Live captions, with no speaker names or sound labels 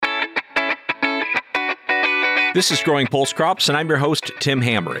This is Growing Pulse Crops, and I'm your host, Tim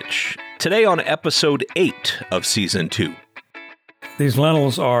Hammerich. Today on episode 8 of season 2. These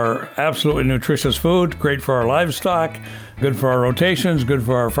lentils are absolutely nutritious food, great for our livestock, good for our rotations, good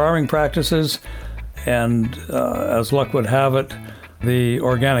for our farming practices. And as luck would have it, the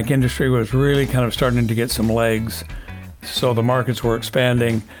organic industry was really kind of starting to get some legs. So the markets were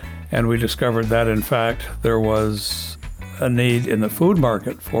expanding, and we discovered that, in fact, there was a need in the food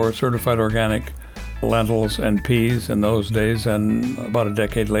market for certified organic lentils and peas in those days. And about a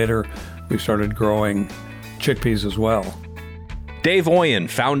decade later, we started growing chickpeas as well. Dave Oien,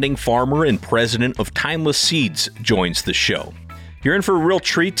 founding farmer and president of Timeless Seeds, joins the show. You're in for a real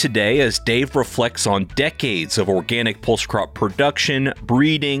treat today as Dave reflects on decades of organic pulse crop production,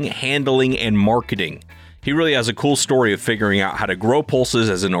 breeding, handling, and marketing. He really has a cool story of figuring out how to grow pulses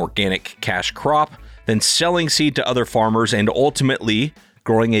as an organic cash crop, then selling seed to other farmers, and ultimately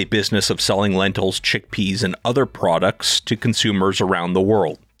growing a business of selling lentils, chickpeas, and other products to consumers around the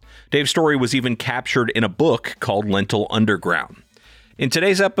world. Dave's story was even captured in a book called Lentil Underground. In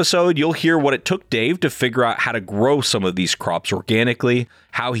today's episode, you'll hear what it took Dave to figure out how to grow some of these crops organically,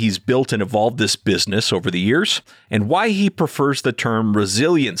 how he's built and evolved this business over the years, and why he prefers the term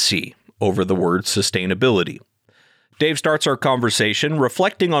resiliency over the word sustainability. Dave starts our conversation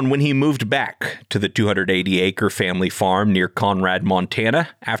reflecting on when he moved back to the 280-acre family farm near Conrad, Montana,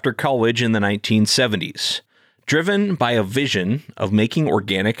 after college in the 1970s, driven by a vision of making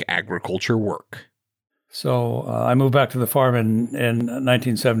organic agriculture work. So I moved back to the farm in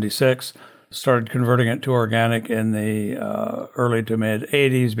 1976, started converting it to organic in the early to mid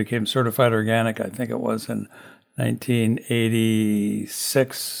 80s, became certified organic, I think it was in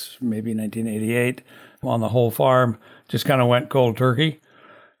 1986, maybe 1988, on the whole farm. Just kind of went cold turkey,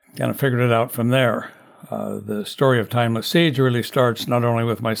 kind of figured it out from there. The story of Timeless Seeds really starts not only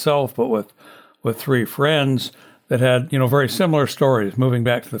with myself, but with three friends that had, very similar stories, moving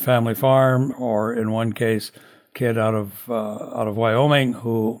back to the family farm, or in one case, a kid out of Wyoming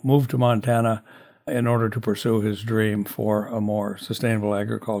who moved to Montana in order to pursue his dream for a more sustainable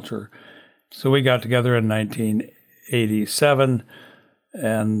agriculture. So we got together in 1987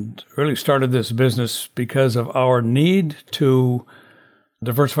 and really started this business because of our need to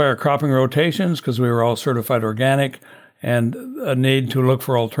diversify our cropping rotations, because we were all certified organic, and a need to look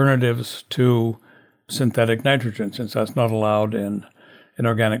for alternatives to synthetic nitrogen, since that's not allowed in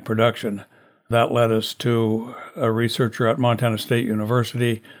organic production. That led us to a researcher at Montana State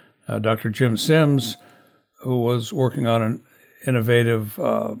University, Dr. Jim Sims, who was working on an innovative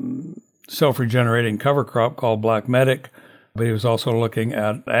self-regenerating cover crop called Black Medic, but he was also looking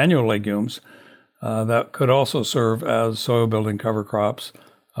at annual legumes that could also serve as soil-building cover crops,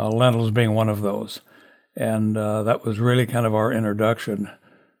 lentils being one of those. And that was really kind of our introduction,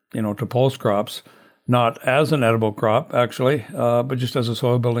 to pulse crops, not as an edible crop, actually, but just as a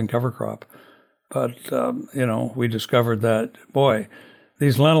soil-building cover crop. But, we discovered that, boy,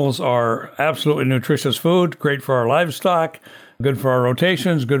 these lentils are absolutely nutritious food, great for our livestock, good for our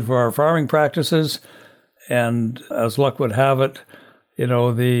rotations, good for our farming practices. And as luck would have it,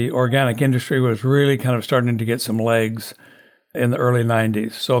 the organic industry was really kind of starting to get some legs in the early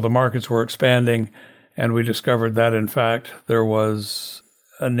 90s. So the markets were expanding, and we discovered that, in fact, there was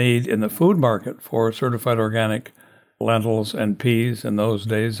a need in the food market for certified organic lentils and peas in those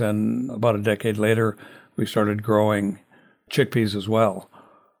days. And about a decade later, we started growing chickpeas as well.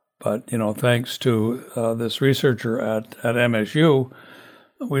 But, thanks to this researcher at MSU,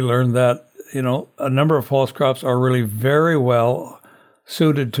 we learned that a number of pulse crops are really very well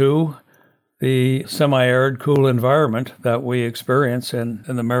suited to the semi-arid, cool environment that we experience in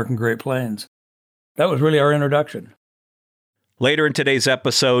the American Great Plains. That was really our introduction. Later in today's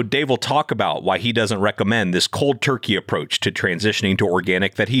episode, Dave will talk about why he doesn't recommend this cold turkey approach to transitioning to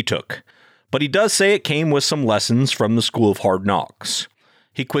organic that he took. But he does say it came with some lessons from the School of Hard Knocks.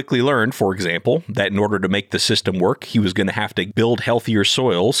 He quickly learned, for example, that in order to make the system work, he was going to have to build healthier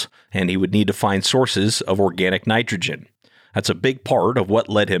soils, and he would need to find sources of organic nitrogen. That's a big part of what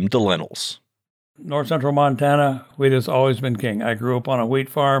led him to lentils. North central Montana, wheat has always been king. I grew up on a wheat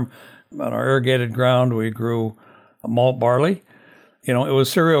farm. On our irrigated ground, we grew malt barley. It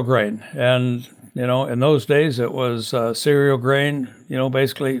was cereal grain. And, in those days, it was cereal grain,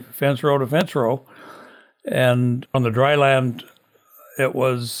 basically fence row to fence row. And on the dry land, it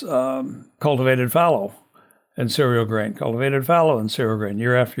was cultivated fallow and cereal grain, cultivated fallow and cereal grain,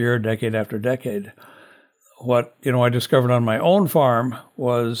 year after year, decade after decade. What I discovered on my own farm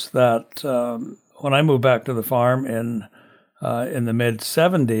was that when I moved back to the farm in the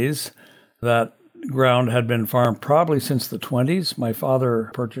mid-'70s, that ground had been farmed probably since the 20s. My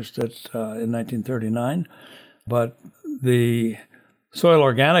father purchased it in 1939. But the soil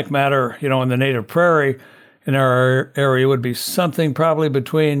organic matter, in the native prairie in our area would be something probably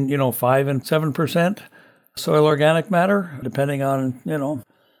between, 5 and 7% soil organic matter, depending on,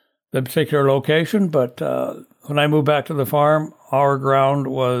 the particular location. But when I moved back to the farm, our ground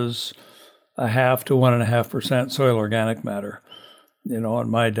was 0.5 to 1.5% soil organic matter. And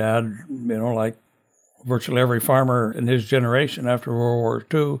my dad, like virtually every farmer in his generation after World War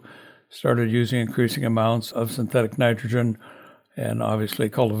II, started using increasing amounts of synthetic nitrogen. And obviously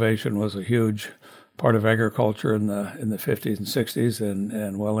cultivation was a huge part of agriculture in the 50s and 60s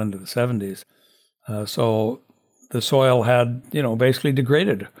and well into the 70s. So the soil had, basically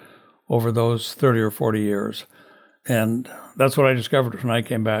degraded over those 30 or 40 years. And that's what I discovered when I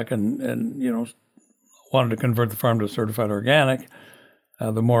came back and wanted to convert the farm to certified organic.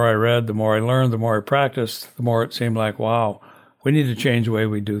 The more I read, the more I learned, the more I practiced, the more it seemed like, wow, we need to change the way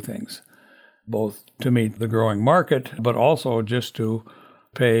we do things, both to meet the growing market, but also just to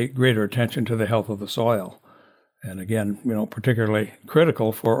pay greater attention to the health of the soil. And again, particularly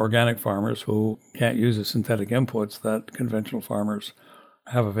critical for organic farmers who can't use the synthetic inputs that conventional farmers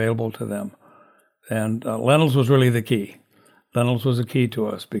have available to them. And lentils was really the key. Lentils was a key to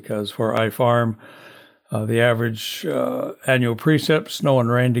us because where I farm, the average annual precip, snow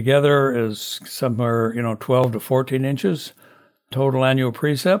and rain together, is somewhere, 12 to 14 inches total annual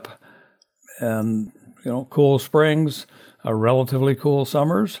precip. And, cool springs, relatively cool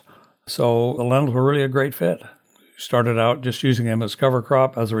summers. So the lentils were really a great fit. Started out just using them as cover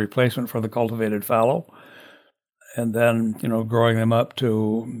crop as a replacement for the cultivated fallow. And then, growing them up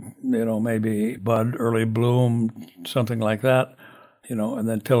to, maybe bud, early bloom, something like that, and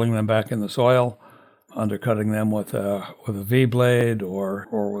then tilling them back in the soil, undercutting them with a V-blade or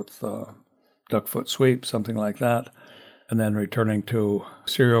with duckfoot sweep, something like that, and then returning to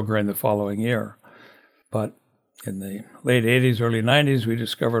cereal grain the following year. But in the late 80s, early 90s, we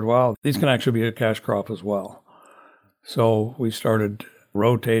discovered, wow, these can actually be a cash crop as well. So we started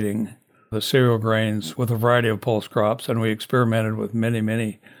rotating the cereal grains with a variety of pulse crops, and we experimented with many,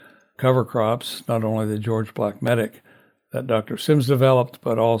 many cover crops, not only the George Black Medic that Dr. Sims developed,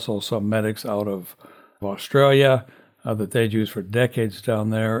 but also some medics out of Australia that they'd used for decades down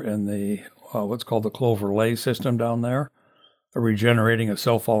there in the what's called the clover lay system down there, regenerating a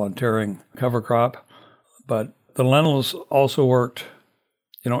self-volunteering cover crop. But the lentils also worked,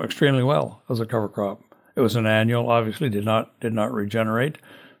 extremely well as a cover crop. It was an annual, obviously did not regenerate.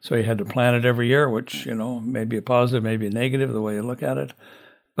 So you had to plant it every year, which, may be a positive, maybe a negative, the way you look at it.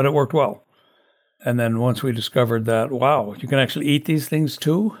 But it worked well. And then once we discovered that, wow, you can actually eat these things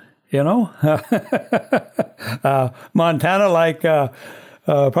too, Montana,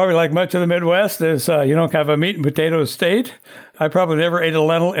 probably like much of the Midwest, is, kind of a meat and potatoes state. I probably never ate a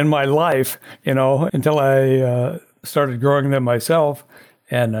lentil in my life, until I started growing them myself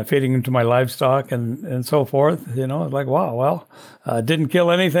and feeding them to my livestock and so forth. Like, wow, well, didn't kill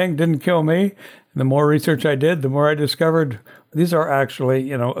anything, didn't kill me. And the more research I did, the more I discovered these are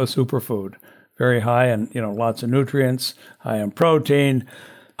actually, a superfood. Very high in, lots of nutrients, high in protein,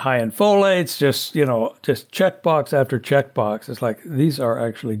 high in folates, just checkbox after checkbox. It's like, these are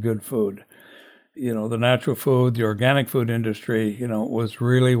actually good food. The natural food, the organic food industry, was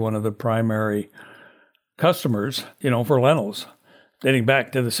really one of the primary customers, for lentils. Dating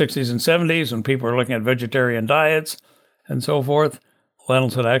back to the 60s and 70s when people were looking at vegetarian diets and so forth,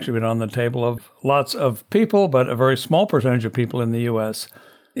 lentils had actually been on the table of lots of people, but a very small percentage of people in the U.S.,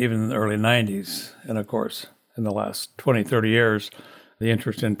 even in the early 90s. And of course, in the last 20, 30 years, the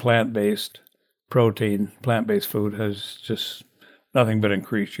interest in plant-based protein, plant-based food has just nothing but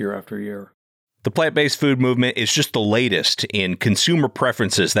increased year after year. The plant-based food movement is just the latest in consumer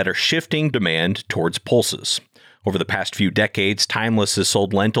preferences that are shifting demand towards pulses. Over the past few decades, Timeless has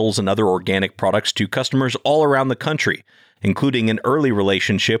sold lentils and other organic products to customers all around the country, including an early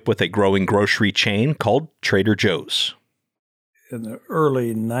relationship with a growing grocery chain called Trader Joe's. In the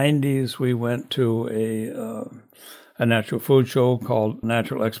early 90s, we went to a natural food show called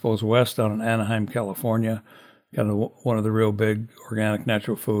Natural Expos West down in Anaheim, California, kind of one of the real big organic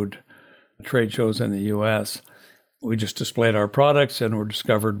natural food trade shows in the U.S. We just displayed our products and were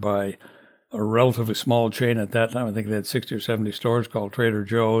discovered by a relatively small chain at that time. I think they had 60 or 70 stores called Trader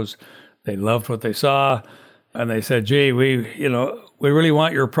Joe's. They loved what they saw, and they said, gee, we really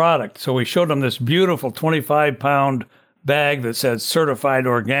want your product. So we showed them this beautiful 25-pound bag that said certified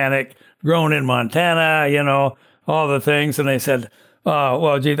organic, grown in Montana, all the things. And they said, oh,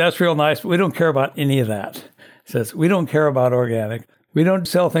 well, gee, that's real nice, but we don't care about any of that. It says, we don't care about organic. We don't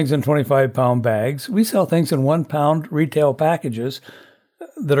sell things in 25-pound bags. We sell things in 1-pound retail packages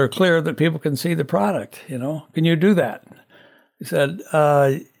that are clear that people can see the product. Can you do that? He said,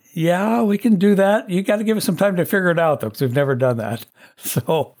 yeah, we can do that. You got to give us some time to figure it out, though, because we've never done that.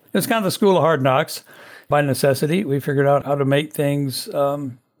 So it's kind of the school of hard knocks. By necessity, we figured out how to make things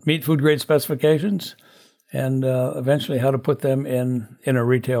meet food grade specifications, and eventually how to put them in a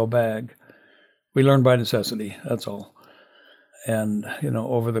retail bag. We learned by necessity, that's all. And,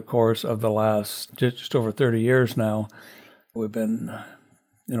 over the course of the last just over 30 years now, we've been,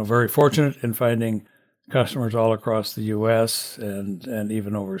 very fortunate in finding customers all across the U.S. and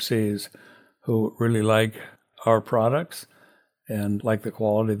even overseas who really like our products and like the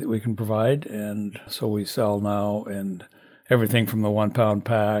quality that we can provide. And so we sell now in everything from the 1 pound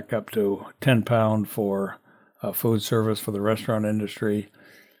pack up to 10 pound for food service for the restaurant industry,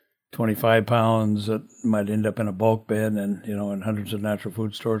 25 pounds that might end up in a bulk bin and, in hundreds of natural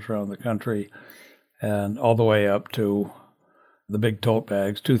food stores around the country, and all the way up to the big tote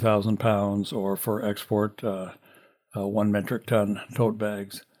bags, 2,000 pounds, or for export, 1 metric ton tote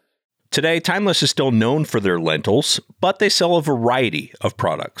bags. Today, Timeless is still known for their lentils, but they sell a variety of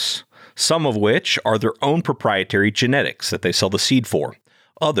products, some of which are their own proprietary genetics that they sell the seed for,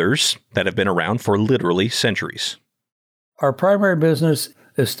 others that have been around for literally centuries. Our primary business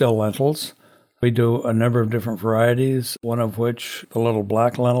is still lentils. We do a number of different varieties, one of which, the little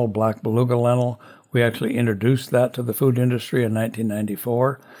black lentil, black beluga lentil, we actually introduced that to the food industry in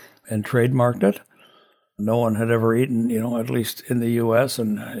 1994 and trademarked it. No one had ever eaten, at least in the U.S.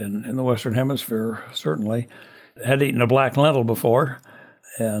 and in the Western Hemisphere, certainly, had eaten a black lentil before.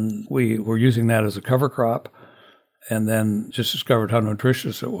 And we were using that as a cover crop, and then just discovered how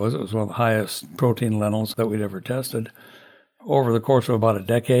nutritious it was. It was one of the highest protein lentils that we'd ever tested. Over the course of about a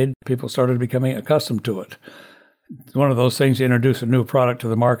decade, people started becoming accustomed to it. It's one of those things, you introduce a new product to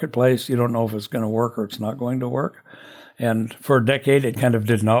the marketplace, you don't know if it's going to work or it's not going to work. And for a decade, it kind of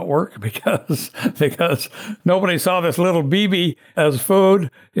did not work because nobody saw this little BB as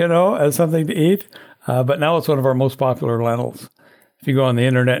food, as something to eat. But now it's one of our most popular lentils. If you go on the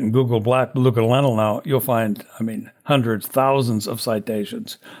internet and Google black beluga lentil now, you'll find, hundreds, thousands of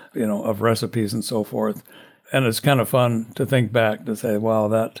citations, of recipes and so forth. And it's kind of fun to think back to say, wow,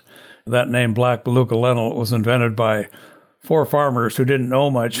 that name black beluga lentil was invented by 4 farmers who didn't know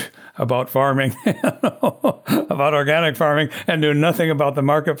much about farming, about organic farming, and knew nothing about the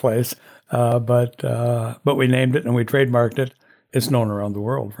marketplace. But we named it and we trademarked it. It's known around the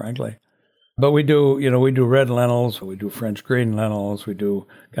world, frankly. But we do red lentils, we do French green lentils, we do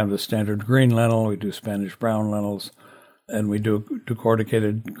kind of the standard green lentil, we do Spanish brown lentils, and we do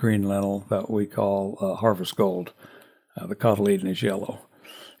corticated green lentil that we call Harvest Gold. The cotyledon is yellow.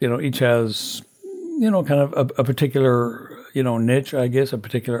 Each has kind of a particular, niche, I guess, a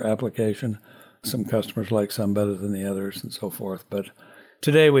particular application. Some customers like some better than the others and so forth. But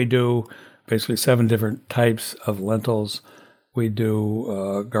today we do basically 7 different types of lentils. We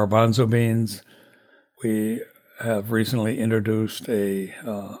do garbanzo beans. We have recently introduced a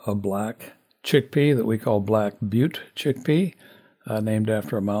black chickpea that we call Black Butte chickpea, named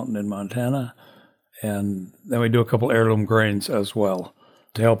after a mountain in Montana. And then we do a couple heirloom grains as well,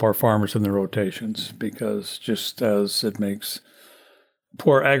 to help our farmers in the rotations, because just as it makes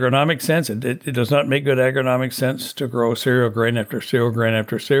poor agronomic sense, it does not make good agronomic sense to grow cereal grain after cereal grain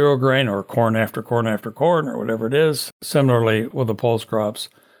after cereal grain, or corn after corn after corn, or whatever it is. Similarly, with the pulse crops,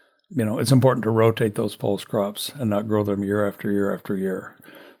 it's important to rotate those pulse crops and not grow them year after year after year.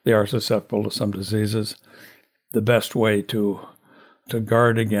 They are susceptible to some diseases. The best way to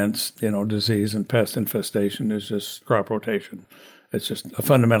guard against, disease and pest infestation is just crop rotation. It's just a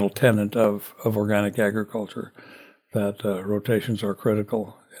fundamental tenet of organic agriculture that rotations are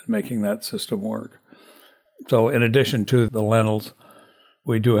critical in making that system work. So in addition to the lentils,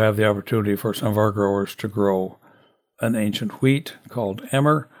 we do have the opportunity for some of our growers to grow an ancient wheat called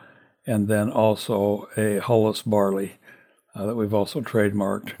emmer, and then also a hulless barley that we've also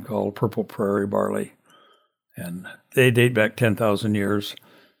trademarked called purple prairie barley. And they date back 10,000 years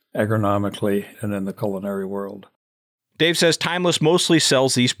agronomically and in the culinary world. Dave says Timeless mostly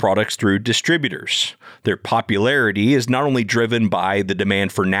sells these products through distributors. Their popularity is not only driven by the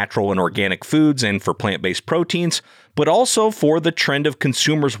demand for natural and organic foods and for plant-based proteins, but also for the trend of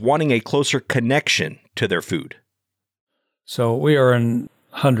consumers wanting a closer connection to their food. So we are in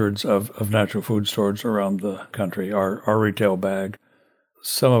hundreds of natural food stores around the country, our retail bag.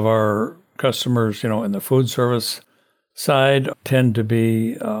 Some of our customers, in the food service side tend to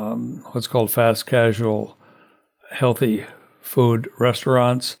be what's called fast casual healthy food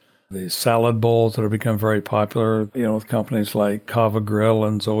restaurants, these salad bowls that have become very popular, with companies like Cava Grill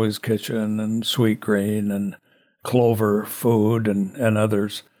and Zoe's Kitchen and Sweet Green and Clover Food and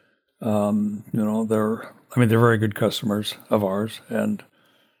others. They're very good customers of ours. And,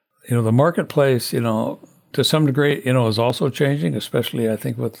 the marketplace, to some degree, is also changing, especially I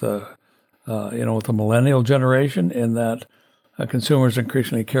think with the millennial generation, in that consumers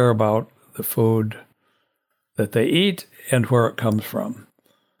increasingly care about the food that they eat and where it comes from.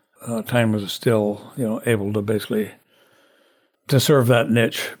 Timeless is still, able to basically to serve that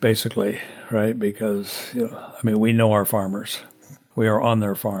niche, basically, right? Because, we know our farmers. We are on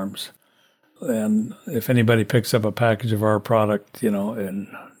their farms. And if anybody picks up a package of our product, in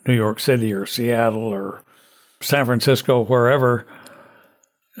New York City or Seattle or San Francisco, wherever,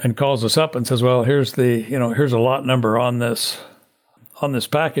 and calls us up and says, well, here's a lot number on this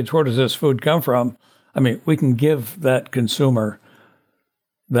package. Where does this food come from? We can give that consumer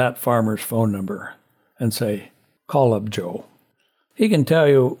that farmer's phone number and say, call up Joe. He can tell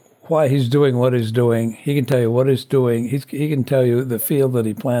you why he's doing what he's doing. He can tell you what he's doing. He can tell you the field that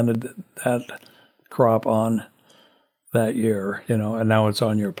he planted that crop on that year, and now it's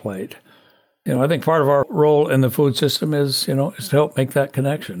on your plate. I think part of our role in the food system is to help make that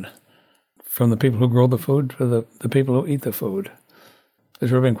connection from the people who grow the food to the people who eat the food.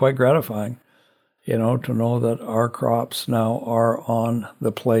 It's really been quite gratifying, to know that our crops now are on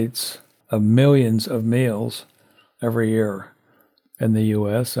the plates of millions of meals every year in the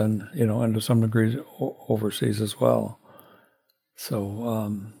U.S. and, and to some degree overseas as well. So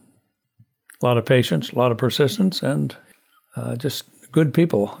a lot of patience, a lot of persistence, and just good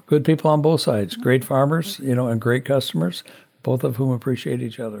people on both sides, great farmers, and great customers, both of whom appreciate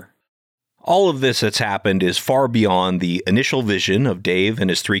each other. All of this that's happened is far beyond the initial vision of Dave and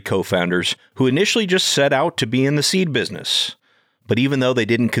his 3 co-founders, who initially just set out to be in the seed business. But even though they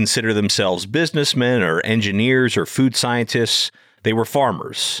didn't consider themselves businessmen or engineers or food scientists, they were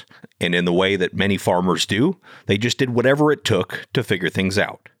farmers. And in the way that many farmers do, they just did whatever it took to figure things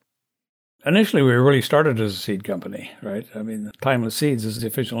out. Initially, we really started as a seed company, right? Timeless Seeds is the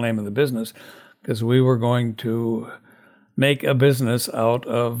official name of the business because we were going to make a business out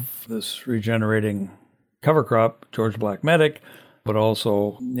of this regenerating cover crop, George Black Medic, but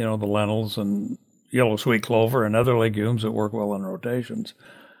also, the lentils and yellow sweet clover and other legumes that work well in rotations.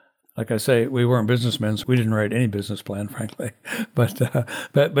 Like I say, we weren't businessmen, so we didn't write any business plan, frankly, but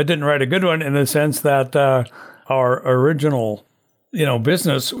didn't write a good one in the sense that our original,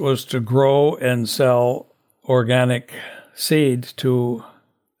 business was to grow and sell organic seed to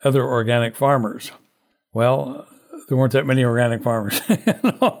other organic farmers. Well, there weren't that many organic farmers.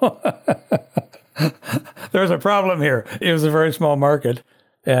 There's a problem here. It was a very small market,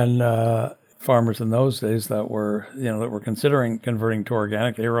 and farmers in those days that were considering converting to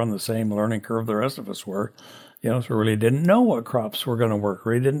organic, they were on the same learning curve the rest of us were. So really didn't know what crops were going to work.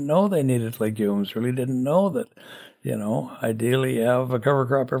 Really didn't know they needed legumes. Really didn't know that, ideally you have a cover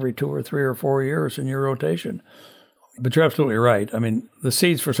crop every 2 or 3 or 4 years in your rotation. But you're absolutely right. The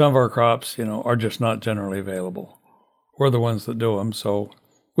seeds for some of our crops, are just not generally available. We're the ones that do them. So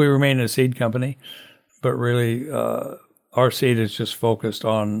we remain a seed company, but really our seed is just focused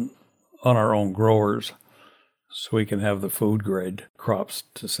on our own growers so we can have the food grade crops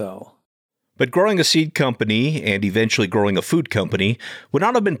to sell. But growing a seed company and eventually growing a food company would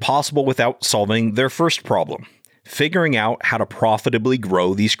not have been possible without solving their first problem, figuring out how to profitably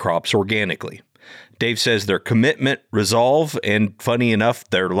grow these crops organically. Dave says their commitment, resolve, and funny enough,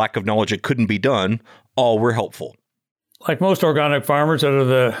 their lack of knowledge it couldn't be done, all were helpful. Like most organic farmers that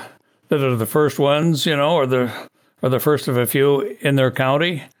are the first ones, or the first of a few in their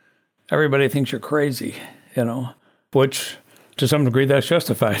county, everybody thinks you're crazy, which to some degree that's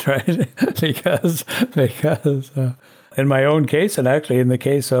justified, right? because in my own case, and actually in the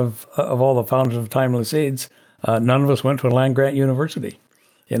case of all the founders of Timeless Seeds, none of us went to a land-grant university.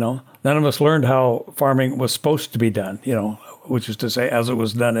 None of us learned how farming was supposed to be done, which is to say, as it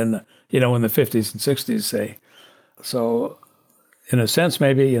was done in the 50s and 60s, say. So in a sense,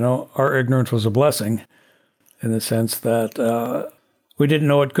 maybe, our ignorance was a blessing in the sense that we didn't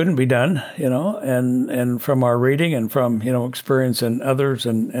know it couldn't be done, and from our reading and from, experience in others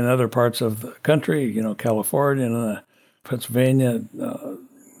and other parts of the country, California, Pennsylvania,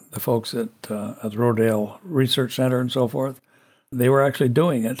 the folks at the Rodale Research Center and so forth, they were actually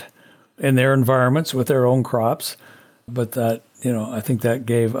doing it in their environments with their own crops. But that, I think that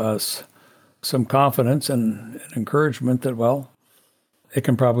gave us some confidence and encouragement that, well, it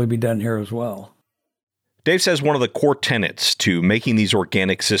can probably be done here as well. Dave says one of the core tenets to making these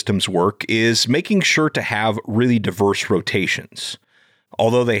organic systems work is making sure to have really diverse rotations.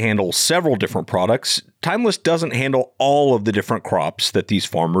 Although they handle several different products, Timeless doesn't handle all of the different crops that these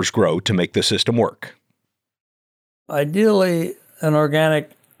farmers grow to make the system work. Ideally, an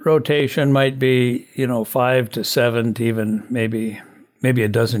organic rotation might be, 5 to 7 to even maybe a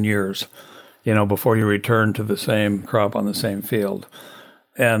dozen years, before you return to the same crop on the same field.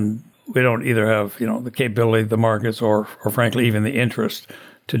 And we don't either have, the capability, the markets, or frankly, even the interest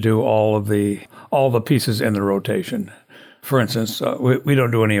to do all the pieces in the rotation. For instance, we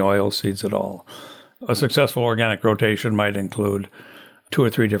don't do any oil seeds at all. A successful organic rotation might include 2 or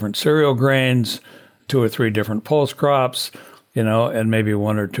 3 different cereal grains, 2 or 3 different pulse crops, and maybe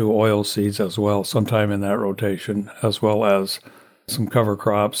 1 or 2 oil seeds as well, sometime in that rotation, as well as some cover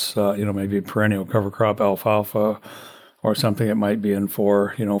crops, maybe a perennial cover crop, alfalfa, or something it might be in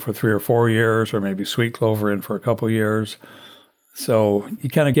for 3 or 4 years, or maybe sweet clover in for a couple years. So you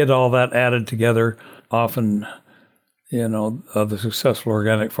kind of get all that added together. Often, the successful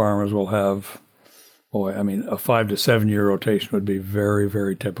organic farmers will have, a 5 to 7 year rotation would be very,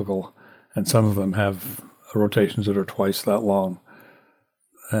 very typical. And some of them have rotations that are twice that long.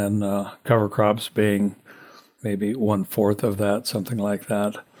 And cover crops being maybe 1/4 of that, something like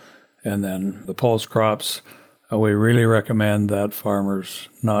that. And then the pulse crops, we really recommend that farmers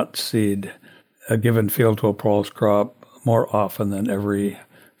not seed a given field to a pulse crop more often than every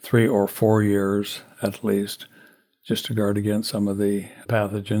 3 or 4 years at least, just to guard against some of the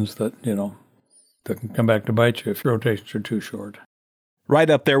pathogens that, that can come back to bite you if your rotations are too short.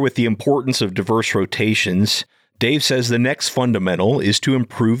 Right up there with the importance of diverse rotations, Dave says the next fundamental is to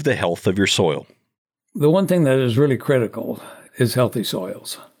improve the health of your soil. The one thing that is really critical is healthy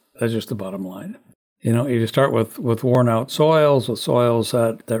soils. That's just the bottom line. You start with worn out soils, with soils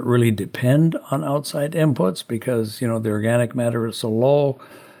that really depend on outside inputs because, the organic matter is so low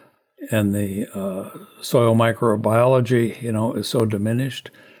and the soil microbiology, is so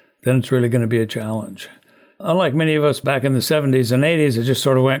diminished, then it's really going to be a challenge. Unlike many of us back in the 70s and 80s, it just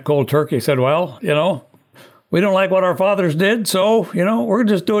sort of went cold turkey, said, well, we don't like what our fathers did, so, we're going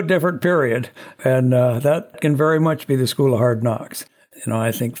to just do a different period. And that can very much be the school of hard knocks.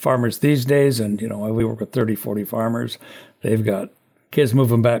 I think farmers these days, and, we work with 30, 40 farmers, they've got kids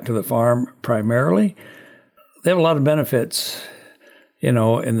moving back to the farm primarily. They have a lot of benefits, in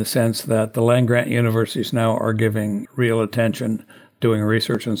the sense that the land-grant universities now are giving real attention, doing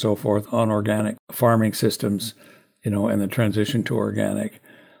research and so forth on organic farming systems, and the transition to organic.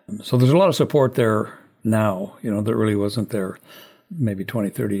 So there's a lot of support there now, that really wasn't there maybe 20,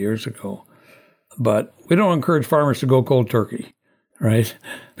 30 years ago. But we don't encourage farmers to go cold turkey, right?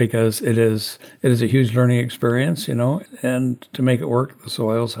 Because it is a huge learning experience, and to make it work, the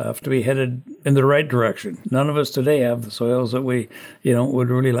soils have to be headed in the right direction. None of us today have the soils that we,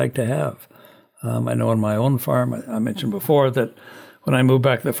 would really like to have. I know on my own farm, I mentioned before that when I moved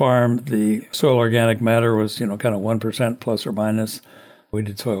back to the farm, the soil organic matter was, kind of 1% plus or minus. We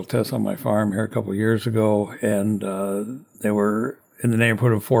did soil tests on my farm here a couple of years ago, and they were in the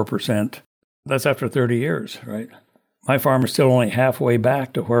neighborhood of 4%. That's after 30 years, right? My farm is still only halfway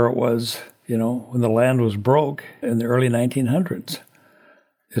back to where it was, when the land was broke in the early 1900s.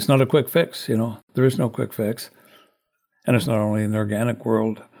 It's not a quick fix, There is no quick fix. And it's not only in the organic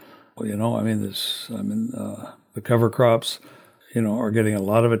world. The cover crops, are getting a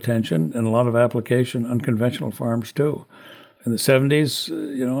lot of attention and a lot of application on conventional farms too. In the 70s,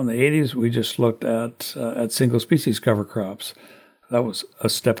 in the 80s, we just looked at single species cover crops. That was a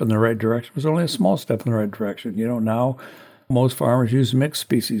step in the right direction. It was only a small step in the right direction. Now most farmers use mixed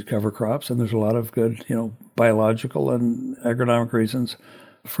species cover crops, and there's a lot of good, biological and agronomic reasons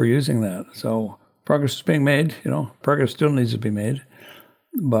for using that. So progress is being made. Progress still needs to be made.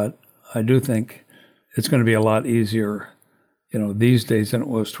 But I do think it's going to be a lot easier, these days than it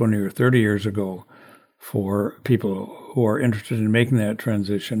was 20 or 30 years ago for people who are interested in making that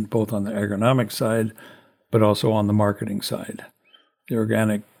transition, both on the agronomic side, but also on the marketing side. The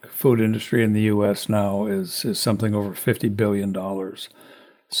organic food industry in the U.S. now is something over $50 billion.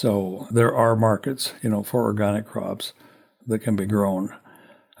 So there are markets, for organic crops that can be grown.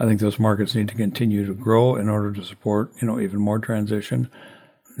 I think those markets need to continue to grow in order to support, even more transition.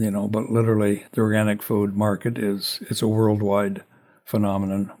 But literally the organic food market it's a worldwide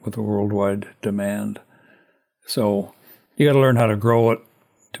phenomenon with a worldwide demand. So you got to learn how to grow it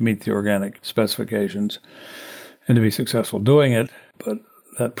to meet the organic specifications and to be successful doing it. But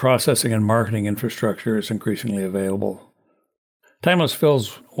that processing and marketing infrastructure is increasingly available. Timeless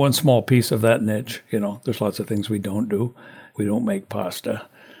fills one small piece of that niche. There's lots of things we don't do. We don't make pasta.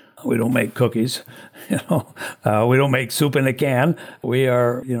 We don't make cookies. We don't make soup in a can. We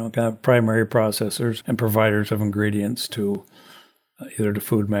are, kind of primary processors and providers of ingredients to either to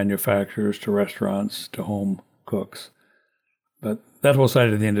food manufacturers, to restaurants, to home cooks. But that whole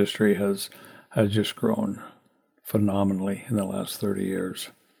side of the industry has just grown phenomenally in the last 30 years.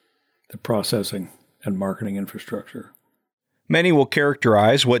 The processing and marketing infrastructure. Many will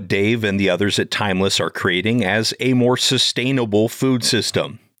characterize what Dave and the others at Timeless are creating as a more sustainable food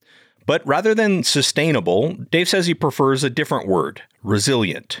system. But rather than sustainable, Dave says he prefers a different word,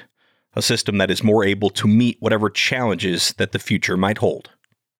 resilient, a system that is more able to meet whatever challenges that the future might hold.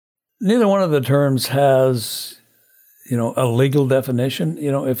 Neither one of the terms has, a legal definition,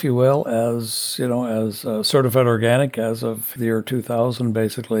 if you will, as certified organic as of the year 2000,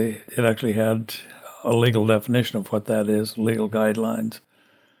 basically. It actually had a legal definition of what that is, legal guidelines,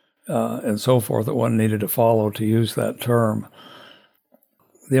 and so forth that one needed to follow to use that term.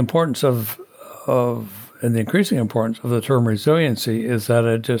 The importance and the increasing importance of the term resiliency is that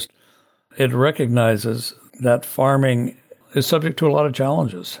it recognizes that farming is subject to a lot of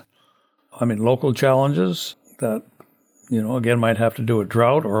challenges. Local challenges that, again, might have to do with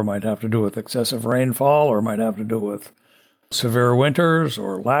drought, or might have to do with excessive rainfall, or might have to do with severe winters,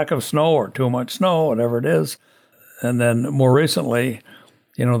 or lack of snow, or too much snow, whatever it is. And then more recently,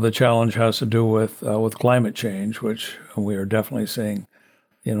 the challenge has to do with climate change, which we are definitely seeing,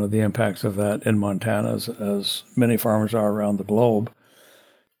 the impacts of that in Montana, as many farmers are around the globe.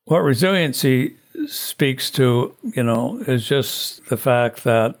 What resiliency speaks to, is just the fact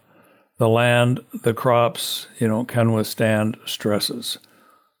that the land, the crops, can withstand stresses,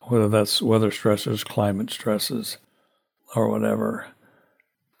 whether that's weather stresses, climate stresses, or whatever.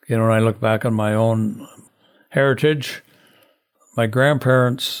 When I look back on my own heritage, my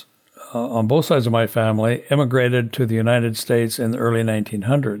grandparents on both sides of my family immigrated to the United States in the early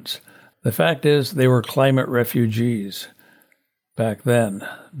 1900s. The fact is they were climate refugees back then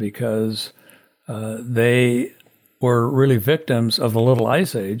because they were really victims of the Little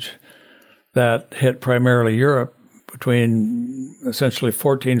Ice Age that hit primarily Europe between essentially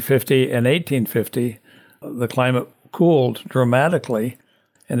 1450 and 1850. The climate cooled dramatically,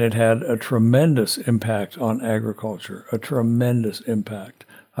 and it had a tremendous impact on agriculture, a tremendous impact.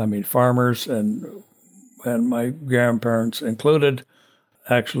 Farmers and my grandparents included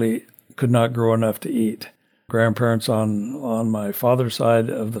actually could not grow enough to eat. Grandparents on my father's side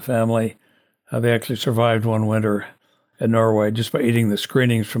of the family, they actually survived one winter in Norway just by eating the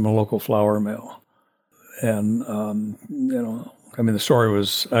screenings from a local flour mill. And, the story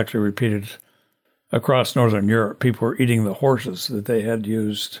was actually repeated across Northern Europe. People were eating the horses that they had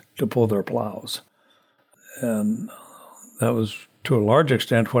used to pull their plows. And that was, to a large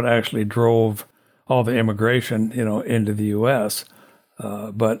extent, what actually drove all the immigration, into the U.S.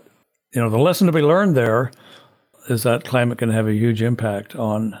 But the lesson to be learned there is that climate can have a huge impact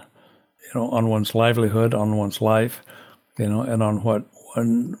on one's livelihood, on one's life, and on what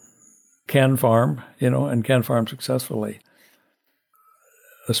one can farm, and can farm successfully.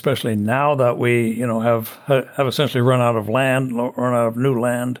 Especially now that we, have essentially run out of land, run out of new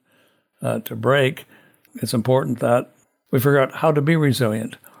land to break, it's important that we figure out how to be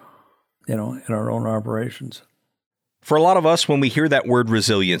resilient, in our own operations. For a lot of us, when we hear that word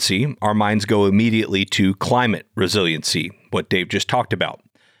resiliency, our minds go immediately to climate resiliency, what Dave just talked about.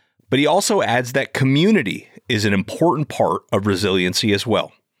 But he also adds that community is an important part of resiliency as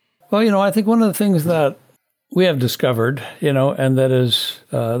well. Well, I think one of the things that we have discovered, and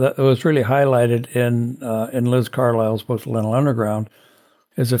that was really highlighted in Liz Carlisle's book, The Lentil Underground,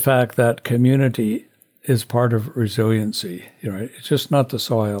 is the fact that community is part of resiliency. It's just not the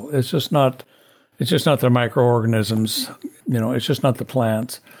soil. It's just not the microorganisms. It's just not the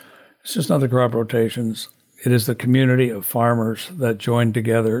plants. It's just not the crop rotations. It is the community of farmers that join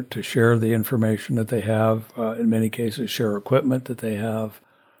together to share the information that they have. In many cases, share equipment that they have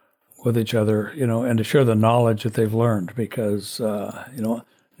with each other. And to share the knowledge that they've learned, because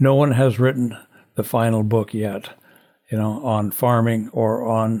no one has written the final book yet, on farming or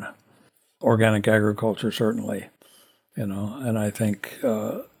on organic agriculture, certainly, and I think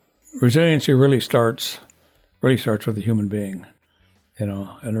resiliency really starts with the human being,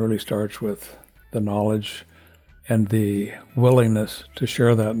 and really starts with the knowledge and the willingness to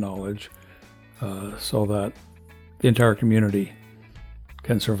share that knowledge so that the entire community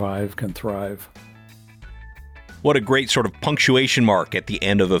can survive, can thrive. What a great sort of punctuation mark at the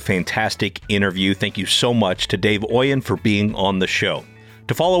end of a fantastic interview. Thank you so much to Dave Oien for being on the show.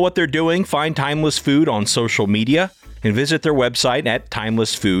 To follow what they're doing, find Timeless Food on social media and visit their website at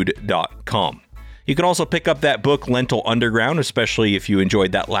timelessfood.com. You can also pick up that book, Lentil Underground, especially if you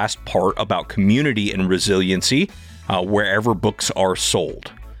enjoyed that last part about community and resiliency, wherever books are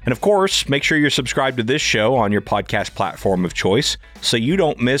sold. And of course, make sure you're subscribed to this show on your podcast platform of choice so you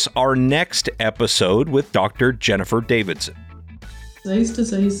don't miss our next episode with Dr. Jennifer Davidson. These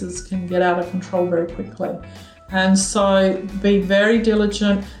diseases can get out of control very quickly. And so be very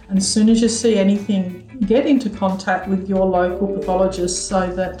diligent, and as soon as you see anything, get into contact with your local pathologist so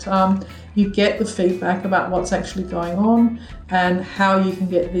that you get the feedback about what's actually going on and how you can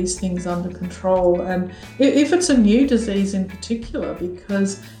get these things under control. And if it's a new disease in particular,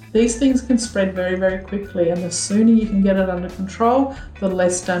 because these things can spread very, very quickly, and the sooner you can get it under control, the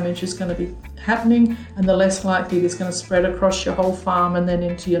less damage is going to be happening and the less likely it is going to spread across your whole farm and then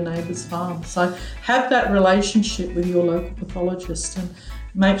into your neighbour's farm. So have that relationship with your local pathologist and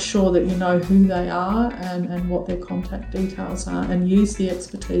make sure that you know who they are and what their contact details are, and use the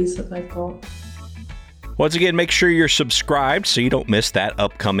expertise that they've got. Once again, make sure you're subscribed so you don't miss that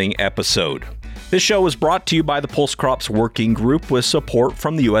upcoming episode. This show is brought to you by the Pulse Crops Working Group with support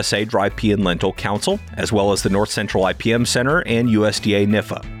from the USA Dry Pea and Lentil Council, as well as the North Central IPM Center and USDA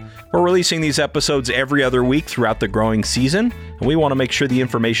NIFA. We're releasing these episodes every other week throughout the growing season, and we want to make sure the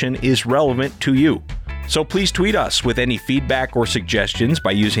information is relevant to you. So please tweet us with any feedback or suggestions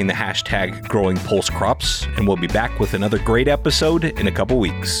by using the hashtag GrowingPulseCrops, and we'll be back with another great episode in a couple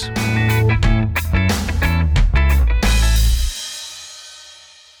weeks.